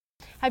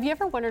Have you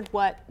ever wondered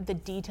what the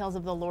details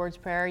of the Lord's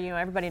Prayer,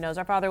 everybody knows,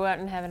 our Father who art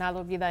in heaven,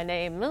 hallowed be thy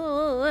name.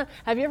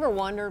 Have you ever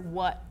wondered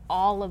what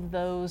all of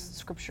those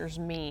scriptures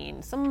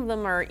mean? Some of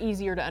them are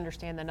easier to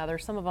understand than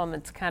others. Some of them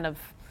it's kind of,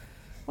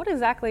 what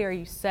exactly are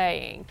you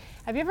saying?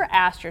 Have you ever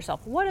asked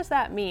yourself, what does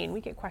that mean?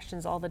 We get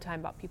questions all the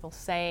time about people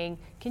saying,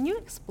 can you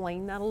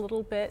explain that a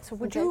little bit? So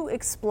would you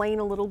explain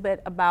a little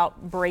bit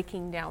about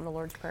breaking down the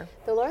Lord's Prayer?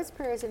 The Lord's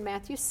Prayer is in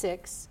Matthew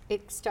 6.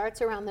 It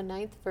starts around the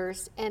 9th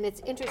verse, and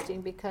it's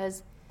interesting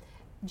because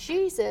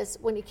Jesus,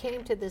 when he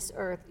came to this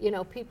earth,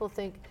 people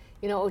think,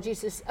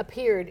 Jesus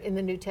appeared in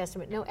the New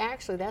Testament. No,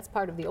 actually, that's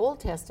part of the Old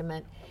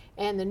Testament.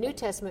 And the New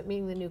Testament,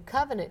 meaning the New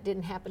Covenant,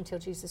 didn't happen until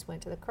Jesus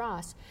went to the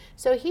cross.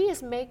 So he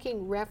is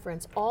making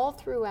reference all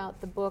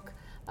throughout the book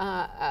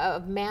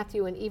of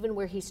Matthew, and even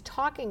where he's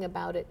talking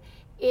about it,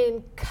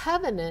 in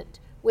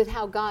covenant with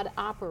how God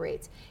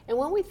operates. And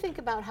when we think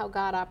about how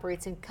God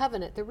operates in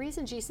covenant, the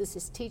reason Jesus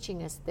is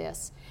teaching us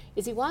this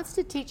is he wants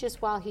to teach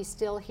us while he's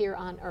still here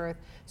on earth,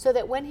 so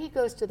that when he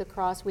goes to the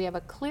cross, we have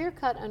a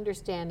clear-cut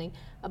understanding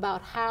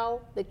about how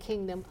the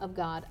kingdom of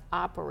God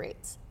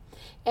operates.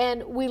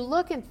 And we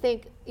look and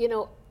think,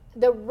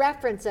 the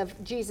reference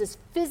of Jesus'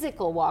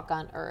 physical walk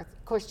on earth.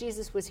 Of course,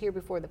 Jesus was here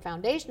before the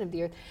foundation of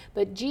the earth,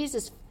 but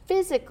Jesus'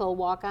 physical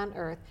walk on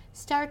earth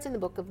starts in the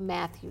book of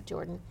Matthew,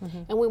 Jordan.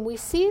 Mm-hmm. And when we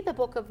see the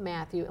book of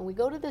Matthew and we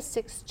go to the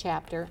 6th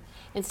chapter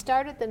and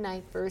start at the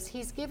 9th verse,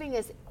 he's giving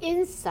us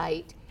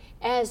insight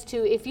as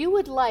to if you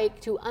would like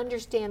to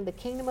understand the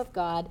kingdom of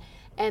God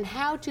and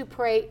how to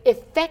pray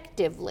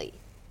effectively,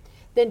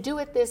 then do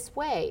it this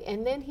way.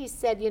 And then he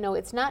said,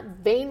 it's not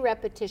vain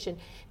repetition.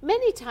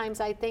 Many times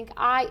I think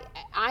I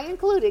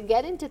included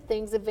get into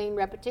things of vain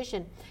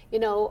repetition.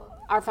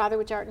 Our Father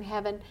which art in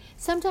heaven.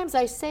 Sometimes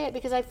I say it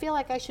because I feel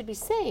like I should be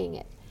saying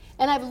it.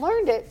 And I've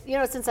learned it,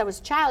 since I was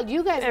a child.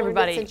 You guys learned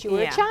it since you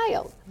were a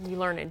child. You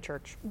learn in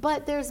church.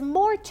 But there's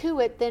more to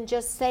it than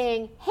just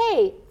saying,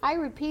 hey, I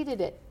repeated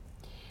it.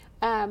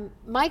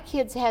 My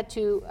kids had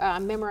to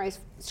memorize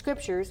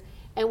scriptures,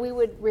 and we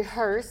would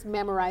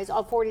memorize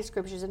all 40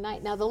 scriptures a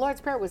night. Now, the Lord's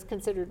Prayer was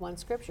considered one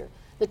scripture.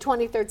 The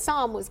 23rd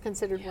Psalm was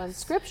considered one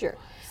scripture.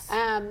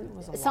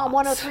 Psalm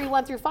 103,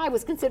 1 through 5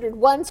 was considered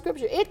one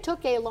scripture. It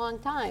took a long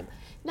time.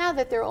 Now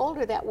that they're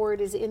older, that word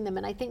is in them,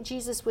 and I think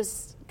Jesus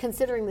was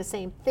considering the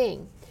same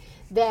thing,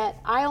 that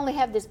I only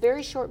have this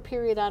very short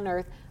period on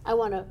earth. I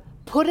want to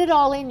put it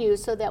all in you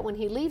so that when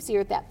he leaves the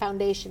earth, that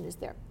foundation is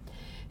there.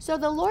 So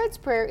the Lord's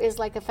Prayer is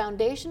like a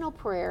foundational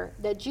prayer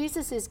that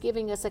Jesus is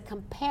giving us a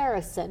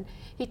comparison.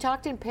 He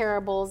talked in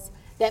parables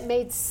that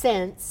made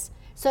sense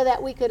so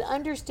that we could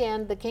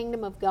understand the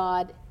kingdom of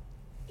God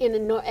in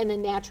a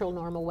natural,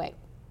 normal way.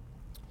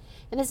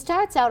 And it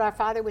starts out, our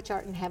Father which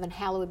art in heaven,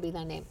 hallowed be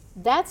thy name.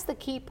 That's the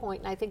key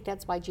point, and I think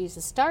that's why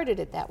Jesus started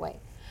it that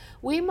way.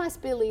 We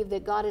must believe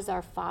that God is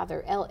our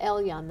Father, El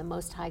Elyon, the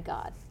Most High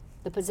God,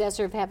 the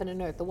possessor of heaven and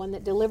earth, the one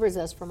that delivers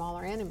us from all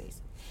our enemies.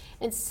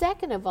 And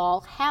second of all,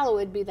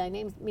 hallowed be thy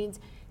name means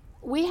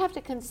we have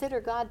to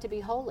consider God to be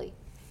holy.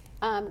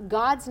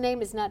 God's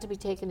name is not to be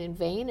taken in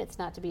vain. It's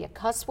not to be a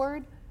cuss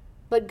word.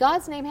 But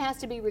God's name has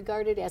to be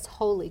regarded as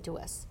holy to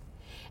us.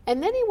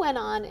 And then he went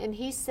on and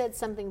he said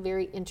something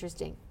very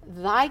interesting.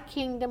 Thy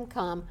kingdom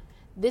come.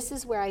 This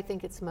is where I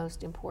think it's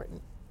most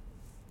important.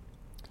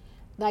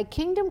 Thy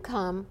kingdom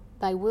come,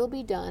 thy will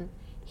be done.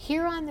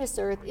 Here on this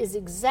earth is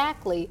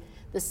exactly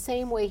the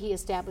same way he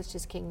established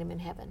his kingdom in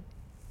heaven.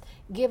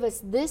 Give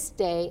us this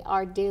day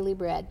our daily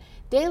bread.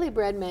 Daily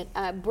bread meant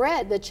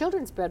bread, the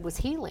children's bread was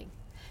healing.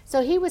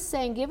 So he was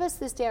saying, give us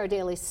this day our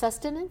daily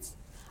sustenance,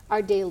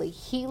 our daily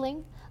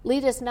healing.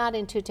 Lead us not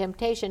into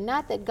temptation.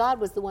 Not that God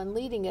was the one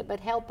leading it, but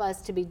help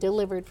us to be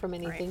delivered from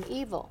anything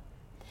evil.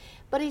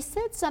 But he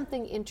said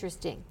something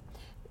interesting.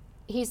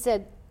 He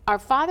said, our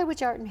Father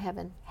which art in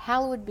heaven,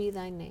 hallowed be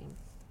thy name.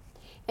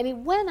 And he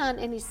went on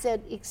and he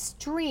said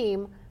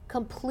extreme,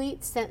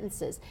 complete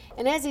sentences.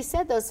 And as he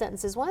said those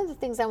sentences, one of the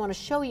things I want to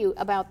show you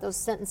about those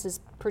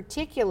sentences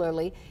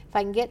particularly, if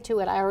I can get to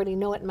it, I already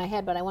know it in my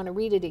head, but I want to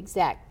read it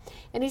exact.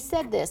 And he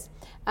said this.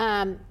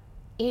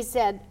 He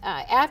said,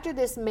 after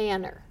this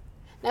manner.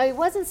 Now, he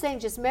wasn't saying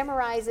just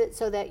memorize it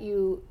so that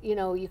you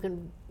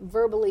can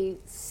verbally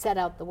set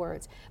out the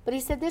words. But he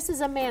said this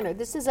is a manner.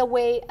 This is a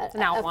way, a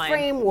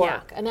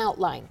framework, an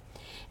outline.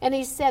 And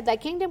he said, thy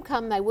kingdom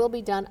come, thy will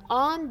be done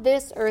on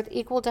this earth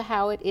equal to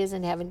how it is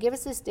in heaven. Give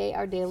us this day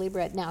our daily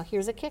bread. Now,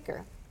 here's a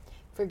kicker.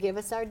 Forgive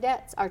us our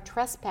debts, our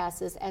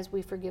trespasses, as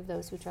we forgive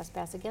those who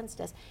trespass against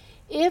us.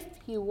 If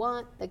you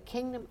want the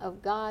kingdom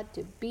of God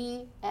to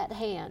be at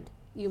hand,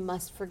 you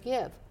must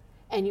forgive.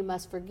 And you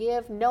must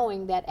forgive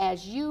knowing that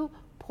as you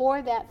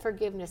pour that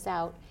forgiveness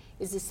out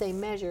is the same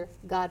measure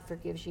God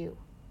forgives you.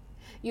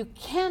 You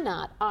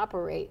cannot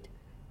operate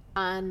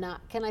on,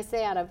 can I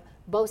say out of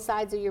both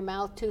sides of your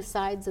mouth, two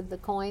sides of the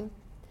coin?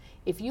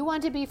 If you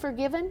want to be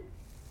forgiven,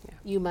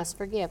 you must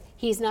forgive.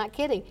 He's not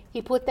kidding.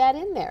 He put that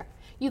in there.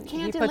 You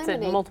can't eliminate. He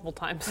puts it multiple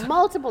times.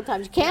 Multiple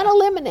times. You can't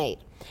eliminate.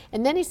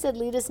 And then he said,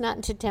 lead us not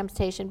into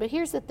temptation. But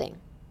here's the thing.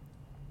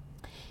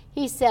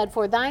 He said,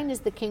 for thine is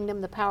the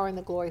kingdom, the power, and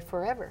the glory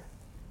forever.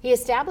 He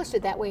established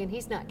it that way, and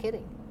he's not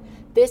kidding.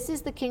 This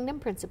is the kingdom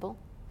principle.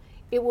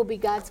 It will be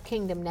God's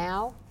kingdom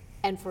now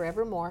and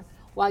forevermore.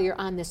 While you're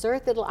on this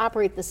earth, it'll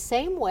operate the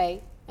same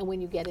way, and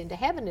when you get into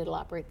heaven, it'll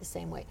operate the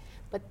same way.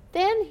 But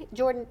then,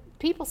 Jordan,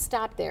 people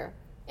stop there.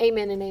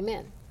 Amen and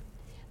amen.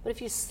 But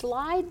if you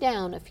slide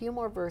down a few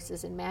more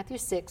verses in Matthew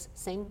 6,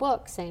 same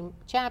book, same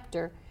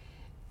chapter,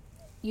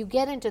 you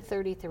get into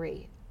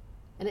 33.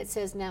 And it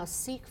says, now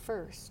seek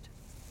first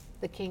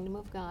the kingdom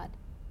of God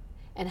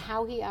and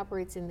how he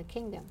operates in the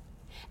kingdom.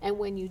 And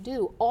when you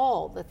do,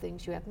 all the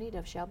things you have need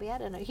of shall be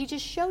added. He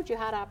just showed you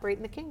how to operate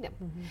in the kingdom.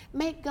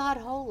 Make God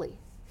holy.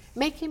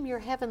 Make him your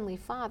heavenly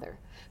Father.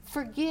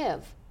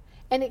 Forgive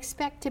and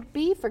expect to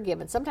be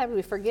forgiven. Sometimes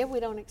we forgive, we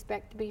don't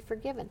expect to be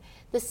forgiven.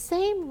 The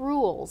same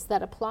rules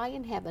that apply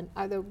in heaven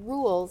are the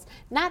rules,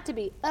 not to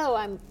be, oh,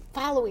 I'm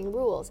following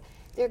rules.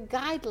 They're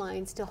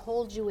guidelines to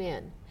hold you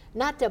in,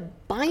 not to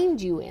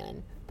bind you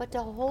in, but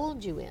to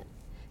hold you in,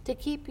 to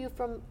keep you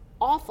from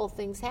awful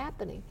things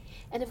happening.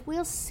 And if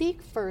we'll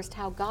seek first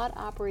how God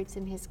operates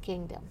in his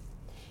kingdom,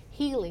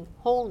 healing,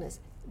 wholeness,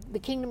 the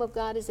kingdom of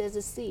God is as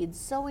a seed,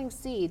 sowing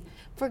seed,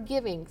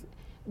 forgiving,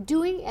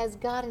 doing as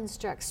God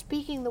instructs,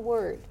 speaking the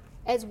word.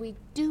 As we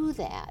do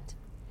that,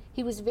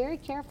 he was very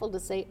careful to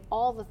say,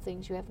 all the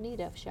things you have need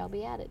of shall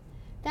be added.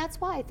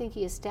 That's why I think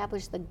he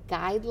established the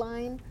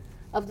guideline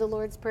of the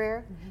Lord's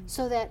Prayer,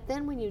 so that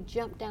then when you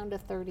jump down to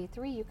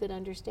 33, you could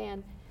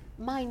understand,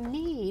 my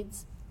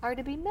needs are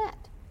to be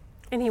met.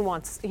 And he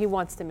wants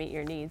to meet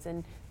your needs.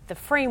 And the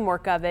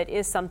framework of it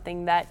is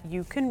something that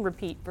you can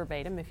repeat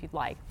verbatim if you'd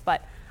like.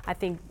 But I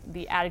think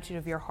the attitude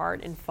of your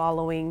heart in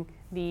following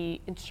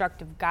the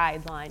instructive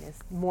guideline is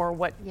more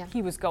what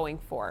he was going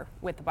for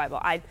with the Bible.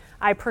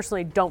 I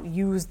personally don't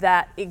use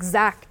that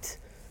exact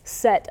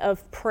set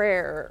of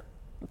prayer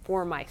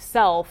for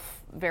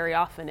myself very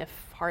often, if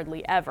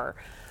hardly ever.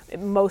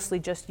 Mostly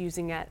just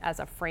using it as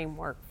a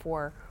framework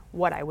for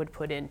what I would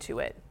put into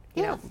it.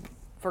 You know,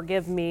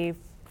 forgive me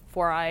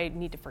for I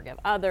need to forgive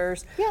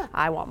others.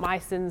 I want my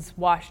sins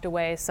washed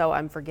away, so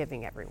I'm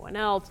forgiving everyone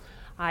else.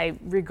 I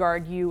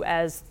regard you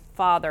as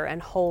Father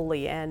and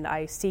holy, and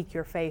I seek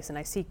your face, and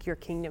I seek your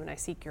kingdom, and I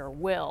seek your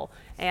will.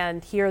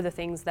 And here are the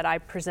things that I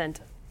present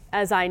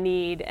as I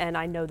need, and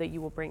I know that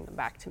you will bring them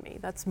back to me.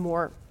 That's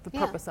more the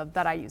purpose of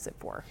that I use it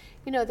for.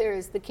 You know, there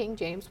is the King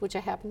James, which I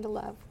happen to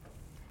love.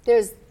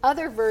 There's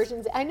other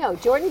versions. I know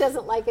Jordan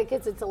doesn't like it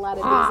because it's a lot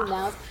of these and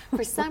nows.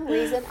 For some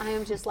reason, I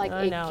am just like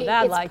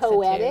it's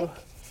poetic,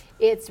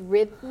 it's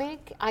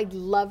rhythmic. I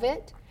love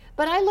it.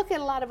 But I look at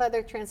a lot of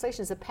other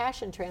translations, the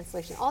Passion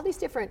Translation. All these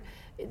different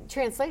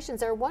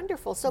translations are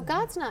wonderful. So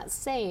God's not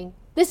saying,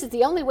 this is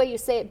the only way you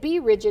say it, be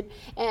rigid,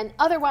 and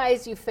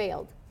otherwise you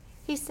failed.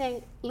 He's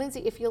saying,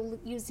 Lindsay, if you'll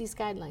use these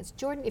guidelines,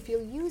 Jordan, if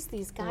you'll use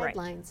these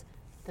guidelines,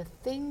 the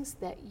things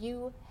that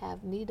you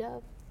have need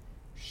of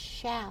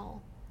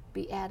shall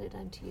be added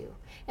unto you.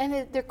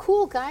 And they're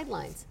cool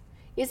guidelines.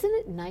 Isn't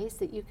it nice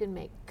that you can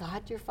make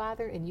God your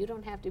Father and you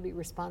don't have to be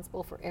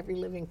responsible for every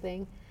living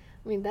thing?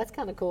 I mean, that's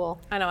kind of cool.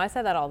 I know, I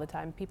say that all the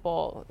time.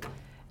 People,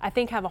 I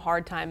think, have a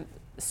hard time,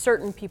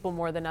 certain people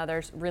more than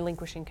others,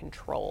 relinquishing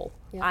control.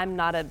 I'm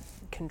not a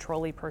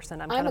control-y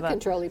person. I'm a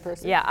control-y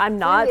person. Yeah, I'm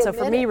not. Really, so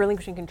for me,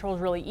 relinquishing control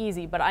is really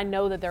easy, but I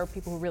know that there are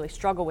people who really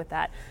struggle with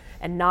that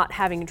and not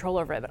having control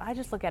over it. But I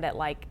just look at it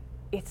like,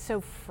 it's so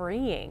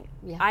freeing.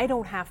 I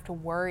don't have to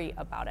worry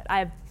about it.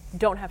 I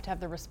don't have to have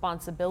the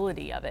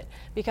responsibility of it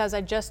because I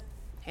just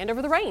hand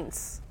over the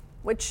reins,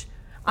 which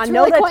I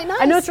know really quite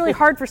nice. I know it's really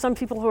hard for some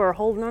people who are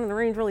holding on to the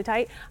reins really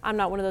tight. I'm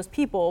not one of those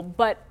people,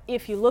 but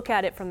if you look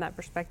at it from that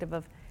perspective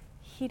of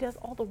he does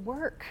all the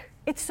work.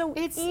 It's so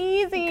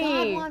easy.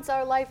 God wants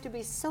our life to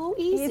be so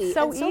easy. It's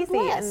so easy.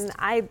 Blessed. And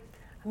I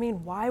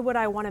mean, why would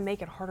I want to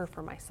make it harder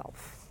for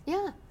myself?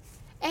 Yeah.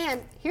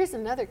 And here's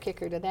another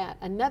kicker to that.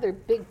 Another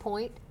big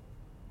point.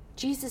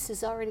 Jesus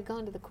has already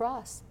gone to the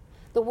cross.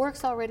 The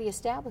work's already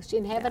established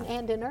in heaven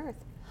and in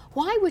earth.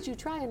 Why would you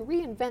try and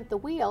reinvent the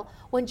wheel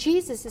when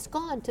Jesus is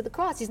gone to the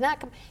cross? He's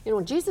not,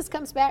 when Jesus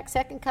comes back,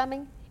 second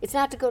coming, it's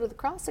not to go to the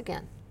cross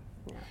again.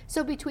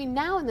 So between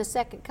now and the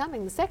second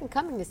coming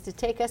is to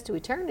take us to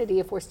eternity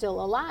if we're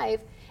still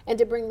alive and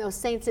to bring those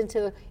saints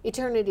into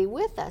eternity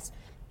with us.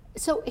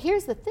 So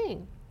here's the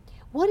thing.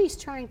 What he's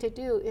trying to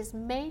do is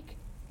make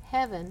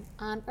heaven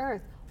on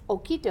earth.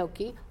 Okie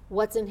dokie,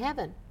 what's in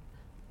heaven?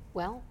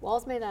 Well,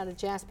 walls made out of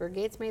jasper,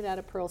 gates made out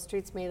of pearl,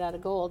 streets made out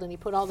of gold, and he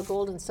put all the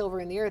gold and silver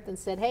in the earth and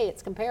said, hey,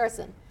 it's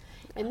comparison.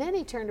 And then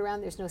he turned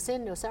around, there's no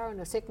sin, no sorrow,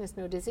 no sickness,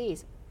 no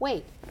disease.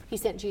 Wait, he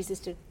sent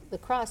Jesus to the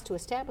cross to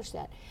establish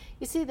that.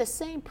 You see, the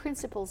same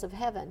principles of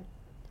heaven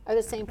are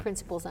the same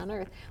principles on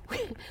earth.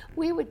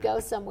 We would go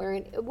somewhere,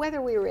 and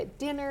whether we were at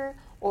dinner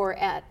or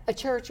at a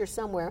church or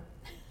somewhere,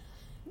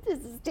 this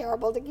is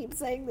terrible to keep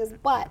saying this,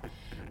 but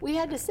we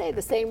had to say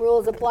the same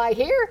rules apply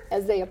here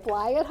as they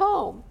apply at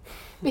home.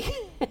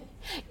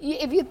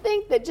 If you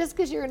think that just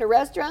because you're in a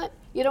restaurant,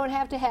 you don't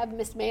have to have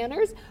Miss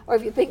Manners, or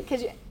if you think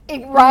because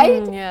you,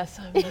 right? Yes,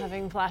 I'm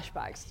having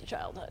flashbacks to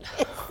childhood.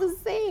 It's the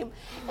same.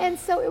 And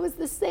so it was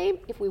the same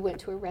if we went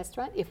to a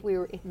restaurant, if we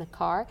were in the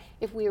car,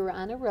 if we were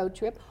on a road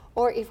trip,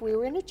 or if we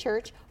were in a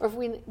church, or if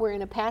we were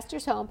in a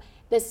pastor's home.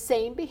 The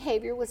same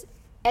behavior was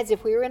as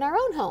if we were in our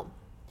own home.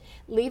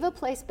 Leave a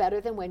place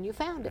better than when you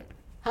found it.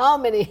 How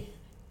many,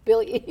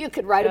 Billy, you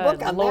could write a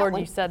book on Lord, that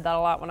one. you said that a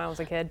lot when I was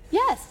a kid.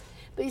 Yes.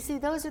 But you see,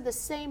 those are the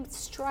same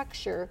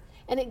structure,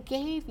 and it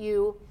gave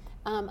you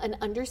an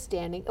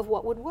understanding of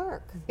what would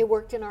work. It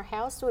worked in our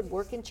house, so it would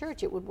work in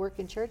church. It would work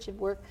in church, it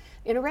would work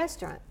in a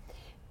restaurant.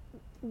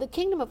 The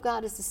kingdom of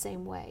God is the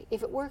same way.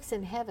 If it works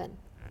in heaven,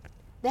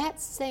 that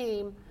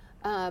same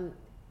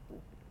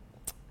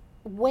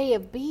way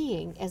of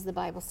being, as the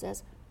Bible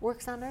says,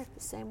 works on earth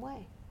the same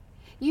way.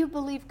 You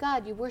believe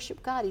God, you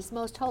worship God, He's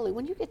most holy.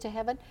 When you get to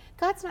heaven,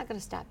 God's not going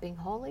to stop being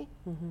holy.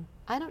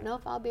 I don't know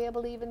if I'll be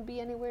able to even be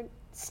anywhere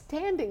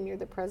standing near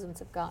the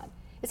presence of God.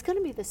 It's going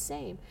to be the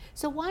same.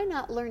 So why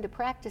not learn to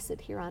practice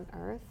it here on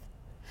earth?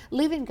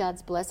 Live in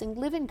God's blessing,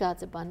 live in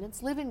God's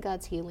abundance, live in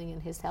God's healing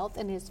and His health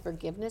and His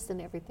forgiveness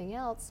and everything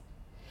else.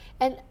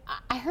 And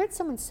I heard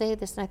someone say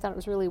this, and I thought it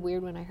was really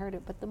weird when I heard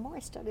it, but the more I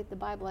studied the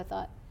Bible, I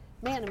thought,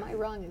 man, am I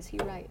wrong? Is he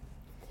right?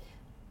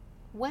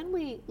 When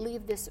we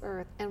leave this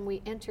earth and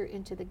we enter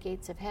into the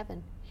gates of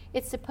heaven,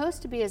 it's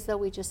supposed to be as though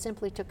we just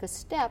simply took a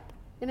step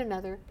in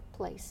another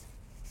place.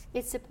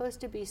 It's supposed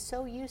to be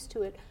so used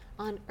to it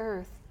on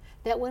earth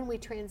that when we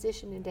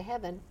transition into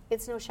heaven,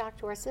 it's no shock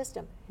to our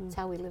system. It's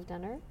how we lived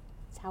on earth.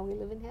 It's how we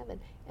live in heaven.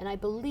 And I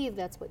believe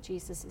that's what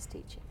Jesus is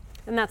teaching.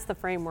 And that's the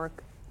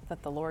framework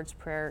that the Lord's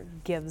Prayer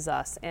gives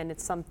us. And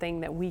it's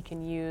something that we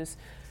can use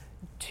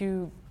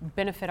to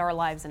benefit our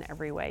lives in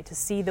every way, to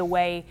see the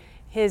way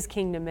His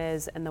kingdom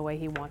is and the way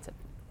He wants it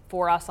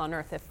for us on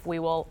earth if we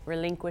will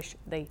relinquish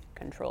the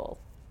control,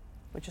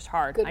 which is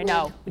hard. Good I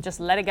know. word. We just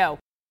let it go.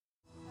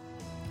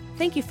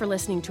 Thank you for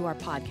listening to our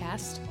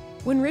podcast.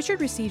 When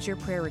Richard receives your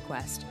prayer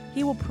request,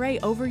 he will pray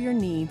over your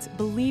needs,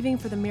 believing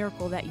for the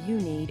miracle that you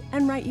need,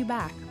 and write you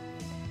back.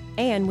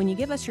 And when you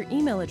give us your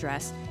email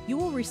address, you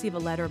will receive a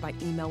letter by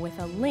email with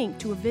a link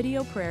to a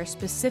video prayer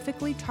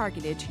specifically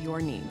targeted to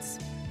your needs.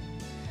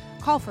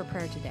 Call for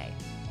prayer today,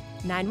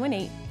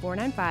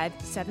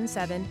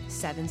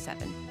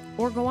 918-495-7777,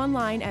 or go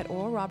online at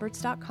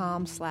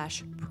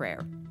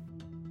oralroberts.com/prayer.